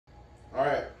All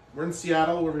right, we're in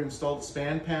Seattle where we installed a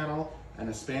span panel and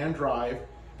a span drive,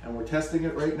 and we're testing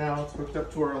it right now. It's hooked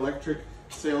up to our electric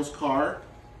sales car.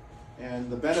 And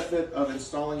the benefit of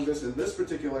installing this in this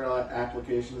particular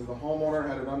application is the homeowner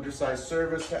had an undersized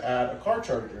service to add a car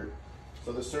charger.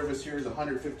 So the service here is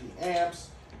 150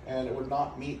 amps, and it would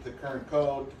not meet the current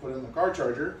code to put in the car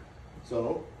charger.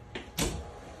 So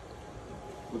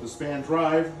with the span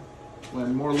drive,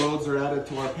 when more loads are added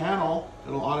to our panel,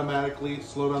 it'll automatically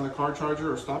slow down the car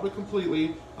charger or stop it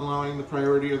completely, allowing the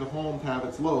priority of the home to have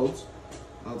its loads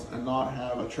and not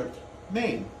have a tripped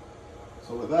main.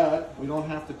 So with that, we don't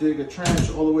have to dig a trench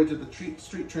all the way to the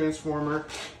street transformer,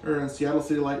 or in Seattle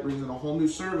City Light brings in a whole new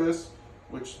service,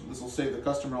 which this will save the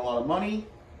customer a lot of money.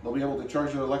 They'll be able to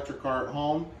charge their electric car at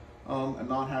home and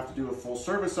not have to do a full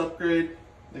service upgrade.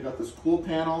 They got this cool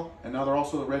panel, and now they're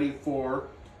also ready for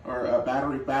a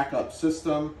battery backup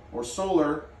system or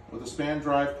solar with a span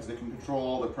drive, because they can control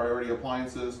all the priority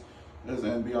appliances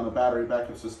and be on a battery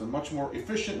backup system much more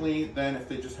efficiently than if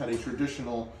they just had a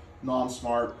traditional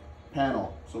non-smart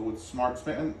panel. So with smart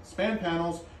span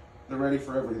panels, they're ready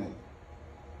for everything.